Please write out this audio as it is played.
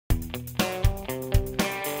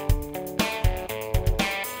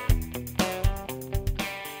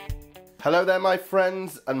Hello there my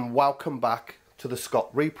friends, and welcome back to the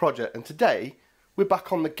Scott Ree Project. And today we're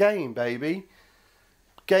back on the game, baby.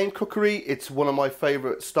 Game cookery, it's one of my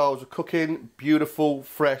favourite styles of cooking. Beautiful,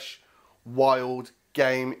 fresh, wild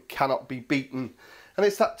game, cannot be beaten. And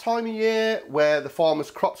it's that time of year where the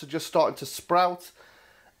farmers' crops are just starting to sprout,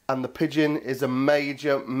 and the pigeon is a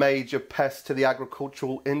major pest to the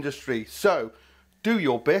agricultural industry. So do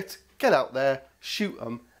your bit, get out there, shoot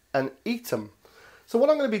them and eat them. So what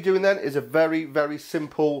I'm going to be doing then is a very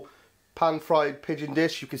simple pan-fried pigeon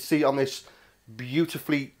dish. You can see on this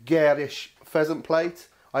beautifully garish pheasant plate,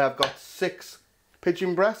 I have got 6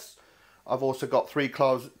 pigeon breasts. I've also got 3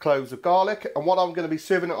 cloves of garlic, and what I'm going to be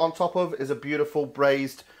serving it on top of is a beautiful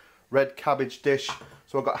braised red cabbage dish.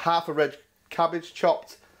 So I've got half a red cabbage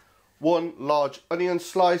chopped, 1 large onion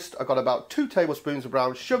sliced, I've got about 2 tablespoons of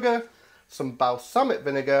brown sugar, some balsamic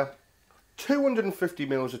vinegar, 250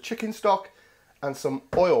 ml of chicken stock, and some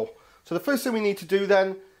oil. So the first thing we need to do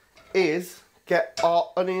then is get our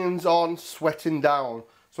onions on sweating down.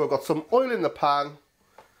 So I've got some oil in the pan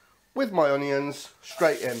with my onions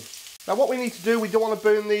straight in. Now what we need to do, we don't want to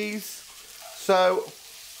burn these, so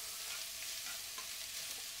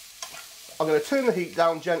I'm going to turn the heat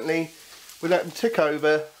down gently. We let them tick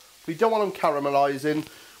over. We don't want them caramelising,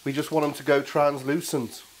 we just want them to go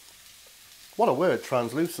translucent. What a word,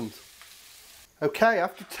 translucent. Okay,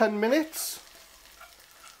 after 10 minutes,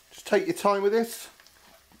 just take your time with this.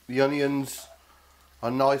 The onions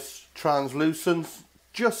are nice, translucent,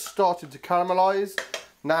 just started to caramelise.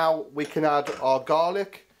 Now we can add our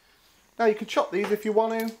garlic. Now you can chop these if you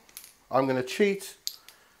want to. I'm going to cheat,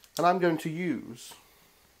 and I'm going to use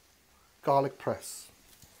garlic press.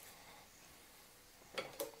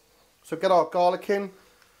 So get our garlic in.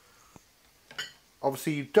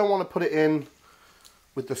 Obviously you don't want to put it in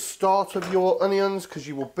with the start of your onions because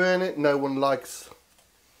you will burn it. No one likes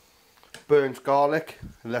burnt garlic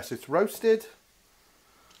unless it's roasted.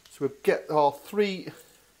 So we'll get our 3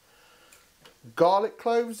 garlic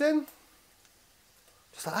cloves in.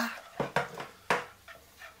 Just like that.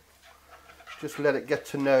 Just let it get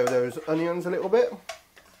to know those onions a little bit.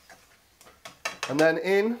 And then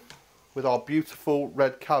in with our beautiful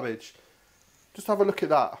red cabbage. Just have a look at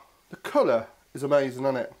that. The colour is amazing,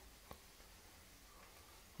 isn't it?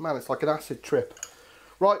 Man, it's like an acid trip.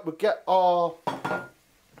 Right, we'll get our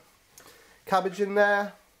cabbage in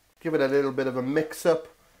there, give it a little bit of a mix up.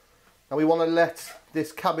 Now we want to let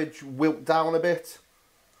this cabbage wilt down a bit.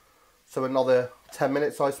 So another 10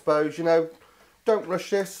 minutes I suppose, you know. Don't rush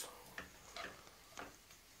this.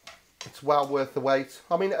 It's well worth the wait.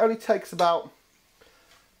 I mean, it only takes about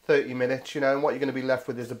 30 minutes, you know, and what you're going to be left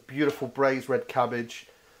with is a beautiful braised red cabbage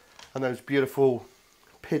and those beautiful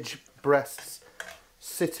pigeon breasts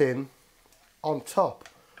sitting on top.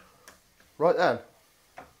 Right then,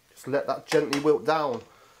 just let that gently wilt down.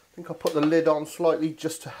 I think I'll put the lid on slightly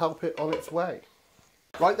just to help it on its way.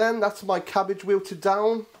 Right then, that's my cabbage wilted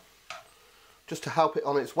down, just to help it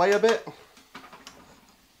on its way a bit.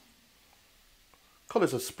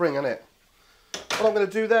 Colours of spring, innit? What I'm going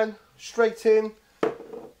to do then, straight in,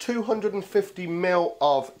 250 ml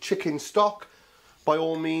of chicken stock. By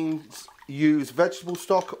all means use vegetable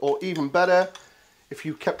stock, or even better, if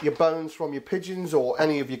you kept your bones from your pigeons or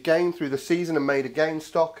any of your game through the season and made a game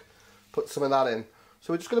stock, put some of that in.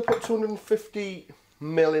 So we're just going to put 250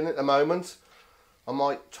 ml in at the moment. I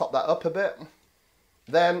might top that up a bit.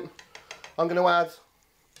 Then I'm going to add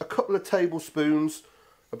a couple of tablespoons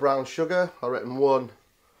of brown sugar. I reckon 1,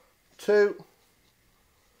 2,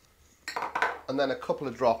 and then a couple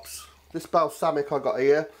of drops. This balsamic I got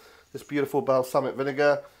here, this beautiful balsamic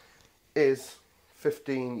vinegar, is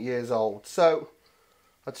 15 years old. So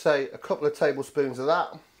I'd say a couple of tablespoons of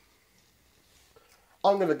that.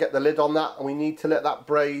 I'm going to get the lid on that, and we need to let that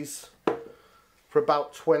braise for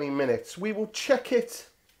about 20 minutes. We will check it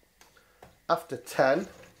after 10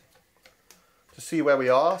 to see where we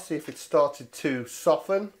are, see if it started to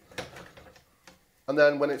soften. And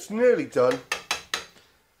then when it's nearly done,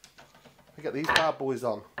 we get these bad boys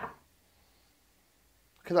on.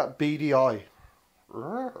 Look at that beady eye.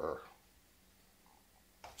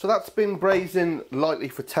 So that's been braising lightly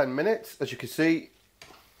for 10 minutes, as you can see.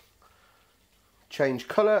 Change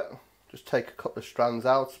colour, just take a couple of strands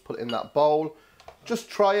out, put it in that bowl. Just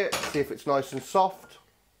try it, see if it's nice and soft.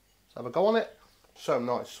 Let's have a go on it. So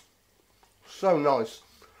nice. So nice.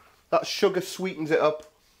 That sugar sweetens it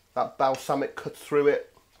up, that balsamic cuts through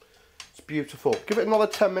it. It's beautiful. Give it another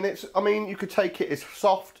 10 minutes. I mean, you could take it as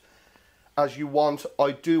soft as you want.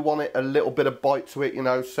 I do want it a little bit of bite to it, you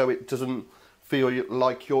know, so it doesn't feel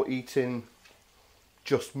like you're eating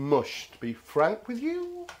just mush, to be frank with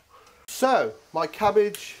you. So, my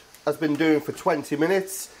cabbage has been doing for 20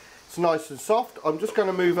 minutes. It's nice and soft. I'm just going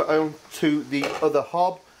to move it on to the other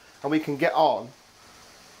hob and we can get on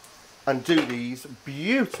and do these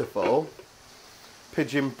beautiful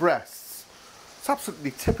pigeon breasts. It's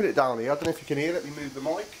absolutely tipping it down here. I don't know if you can hear. Let me move the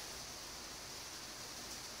mic.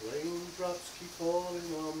 Raindrops keep falling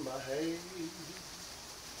on my head.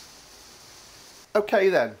 Okay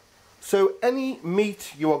then, so any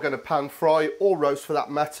meat you are going to pan fry or roast for that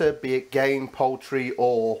matter, be it game, poultry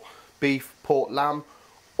or beef, pork, lamb,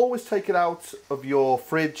 always take it out of your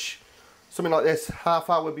fridge, something like this, half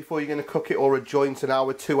hour before you're going to cook it, or a joint an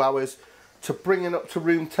hour, 2 hours, to bring it up to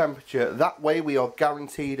room temperature. That way we are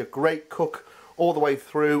guaranteed a great cook all the way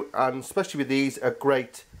through, and especially with these, a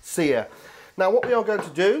great sear. Now what we are going to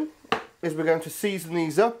do is we're going to season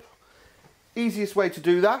these up. Easiest way to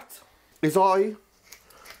do that is I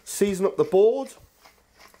season up the board.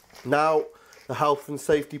 Now the health and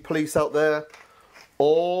safety police out there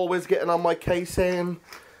always getting on my case saying,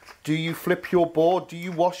 do you flip your board? Do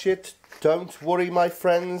you wash it? Don't worry my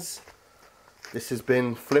friends. This has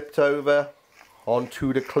been flipped over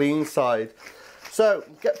onto the clean side. So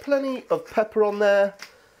get plenty of pepper on there.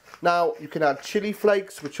 Now you can add chili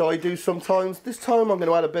flakes, which I do sometimes. This time I'm going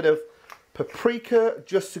to add a bit of paprika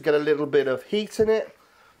just to get a little bit of heat in it.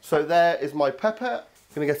 So there is my pepper.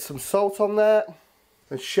 I'm going to get some salt on there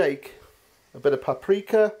and shake a bit of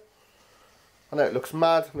paprika. I know it looks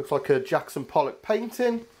mad, it looks like a Jackson Pollock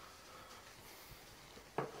painting.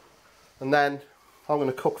 And then I'm going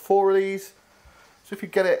to cook 4 of these. So if you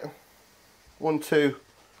get it 1, 2,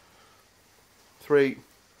 3,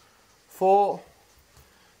 4,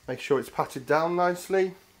 make sure it's patted down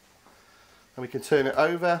nicely, and we can turn it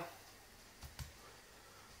over,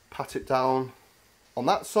 pat it down on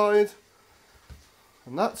that side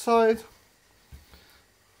and that side,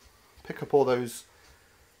 pick up all those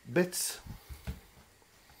bits,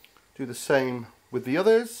 do the same with the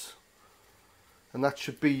others, and that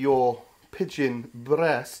should be your pigeon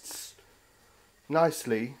breasts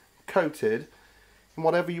nicely coated in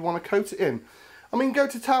whatever you want to coat it in. I mean, go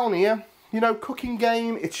to town here. You know, cooking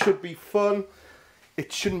game, it should be fun.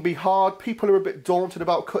 It shouldn't be hard. People are a bit daunted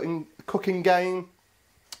about cooking game.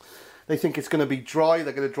 They think it's going to be dry,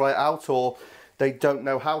 they're going to dry it out, or they don't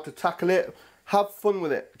know how to tackle it. Have fun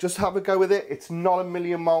with it. Just have a go with it. It's not a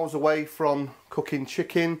million miles away from cooking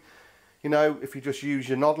chicken, you know, if you just use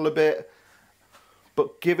your noddle a bit.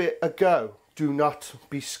 But give it a go. Do not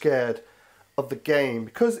be scared of the game,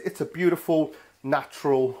 because it's a beautiful,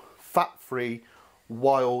 natural, fat-free,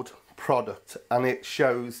 wild product, and it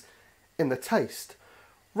shows in the taste.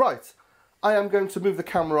 Right, I am going to move the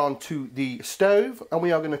camera on to the stove and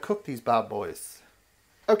we are going to cook these bad boys.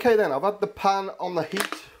 Okay then, I've had the pan on the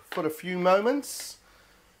heat for a few moments.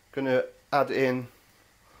 Going to add in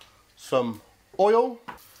some oil,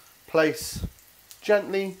 place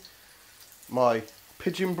gently my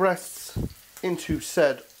pigeon breasts into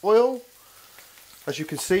said oil. As you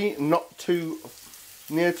can see, not too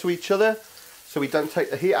near to each other, so we don't take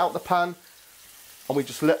the heat out of the pan, and we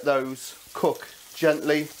just let those cook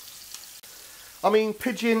gently. I mean,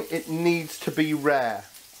 pigeon, it needs to be rare.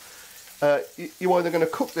 You're either going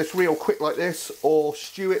to cook this real quick like this, or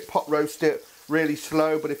stew it, pot roast it really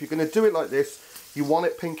slow, but if you're going to do it like this, you want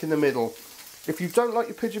it pink in the middle. If you don't like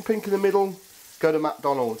your pigeon pink in the middle, go to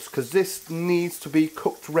McDonald's, because this needs to be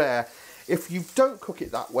cooked rare. If you don't cook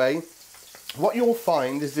it that way, what you'll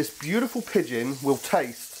find is this beautiful pigeon will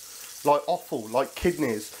taste like offal, like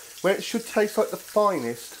kidneys, where it should taste like the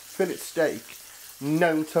finest fillet steak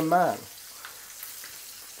known to man.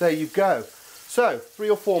 There you go. So 3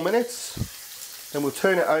 or 4 minutes, then we'll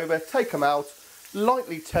turn it over, take them out,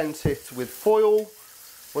 lightly tent it with foil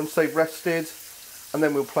once they've rested, and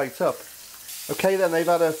then we'll plate up. Okay then, they've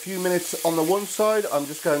had a few minutes on the one side. I'm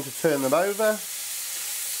just going to turn them over.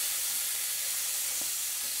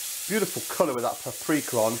 Beautiful colour with that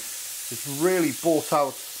paprika on. It's really brought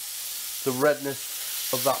out the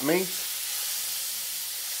redness of that meat.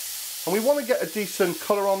 And we want to get a decent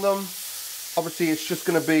colour on them. Obviously it's just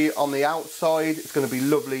going to be on the outside. It's going to be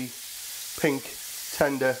lovely, pink,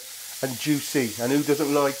 tender and juicy. And who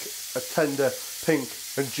doesn't like a tender, pink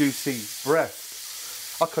and juicy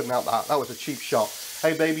breast? I couldn't help that. That was a cheap shot.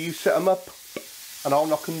 Hey baby, you set them up and I'll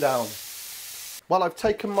knock them down. Well, I've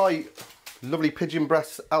taken my lovely pigeon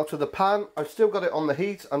breasts out of the pan. I've still got it on the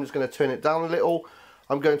heat. I'm just going to turn it down a little.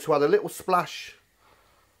 I'm going to add a little splash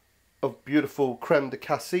of beautiful crème de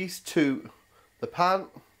cassis to the pan.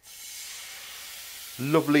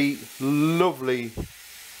 Lovely, lovely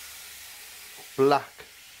black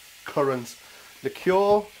currant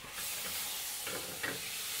liqueur.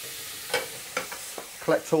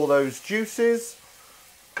 Collect all those juices.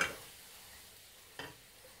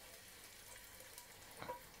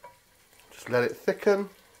 let it thicken.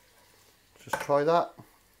 Just try that.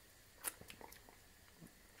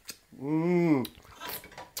 It's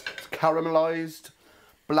caramelised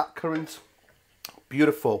blackcurrant,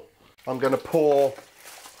 beautiful. I'm going to pour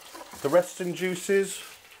the resting juices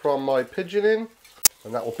from my pigeon in,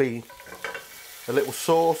 and that will be a little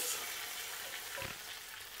sauce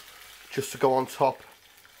just to go on top.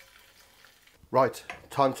 Right,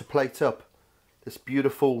 time to plate up this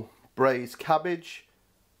beautiful braised cabbage.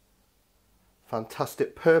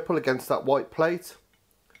 Fantastic purple against that white plate.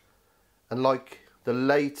 And like the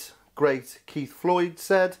late great Keith Floyd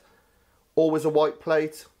said, always a white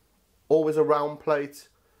plate, always a round plate.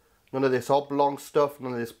 None of this oblong stuff,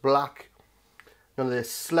 none of this black, none of this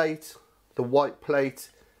slate. The white plate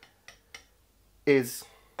is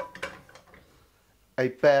a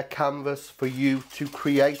bare canvas for you to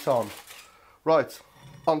create on. Right,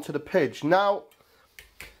 onto the pidge. Now,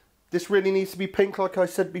 this really needs to be pink like I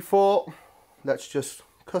said before. Let's just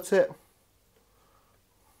cut it.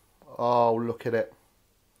 Oh, look at it.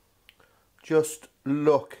 Just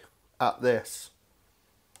look at this.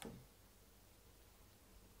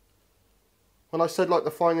 When I said like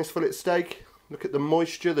the finest fillet steak, look at the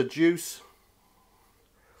moisture, the juice.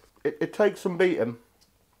 It takes some beating.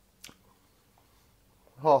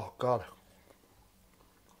 Oh God.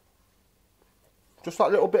 Just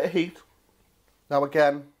that little bit of heat. Now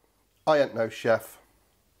again, I ain't no chef.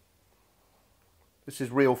 This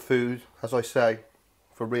is real food, as I say,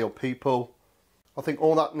 for real people. I think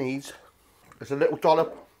all that needs is a little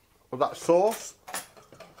dollop of that sauce,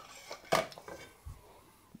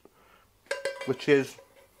 which is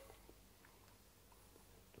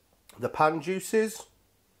the pan juices,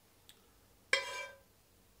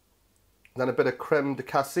 then a bit of crème de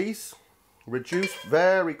cassis, reduced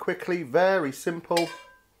very quickly, very simple,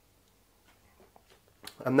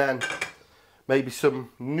 and then maybe some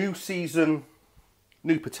new season,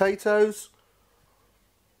 new potatoes.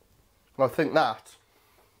 And I think that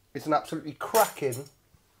is an absolutely cracking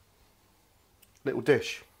little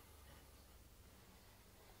dish.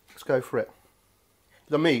 Let's go for it.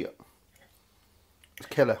 The meat is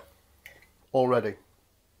killer already.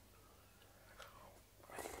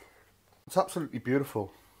 It's absolutely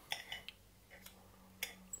beautiful.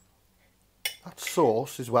 That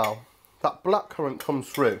sauce as well, that blackcurrant comes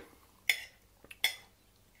through.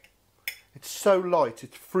 It's so light,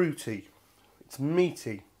 it's fruity, it's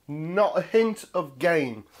meaty, not a hint of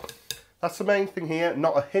game. That's the main thing here,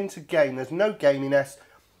 not a hint of game. There's no gaminess,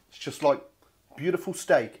 it's just like beautiful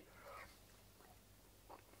steak.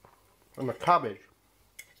 And the cabbage.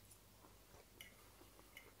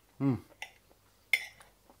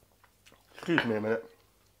 Excuse me a minute.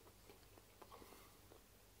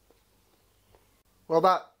 Well,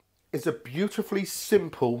 that is a beautifully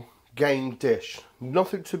simple game dish.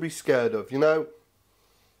 Nothing to be scared of, you know.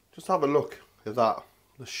 Just have a look at that.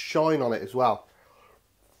 The shine on it as well.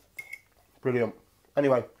 Brilliant.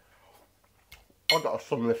 Anyway, I've got to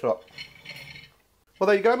sum this up. Well,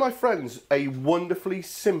 there you go, my friends. A wonderfully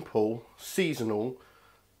simple, seasonal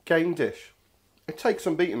game dish. It takes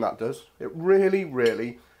some beating, that does. It really,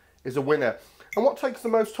 really is a winner. And what takes the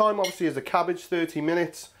most time, obviously, is the cabbage, 30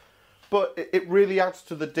 minutes. But it really adds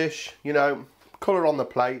to the dish, you know, colour on the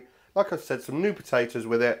plate. Like I said, some new potatoes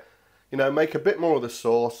with it. You know, make a bit more of the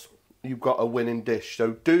sauce. You've got a winning dish.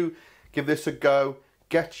 So do give this a go.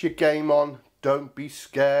 Get your game on. Don't be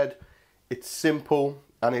scared. It's simple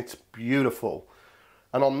and it's beautiful.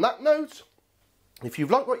 And on that note, if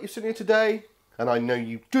you've liked what you've seen here today, and I know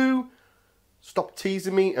you do, stop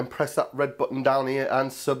teasing me and press that red button down here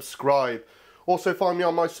and subscribe. Also find me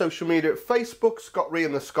on my social media at Facebook, Scott Rea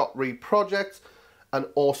and the Scott Rea Project, and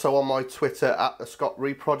also on my Twitter at the Scott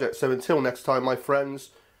Rea Project. So until next time, my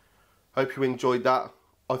friends, hope you enjoyed that.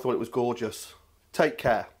 I thought it was gorgeous. Take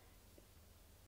care.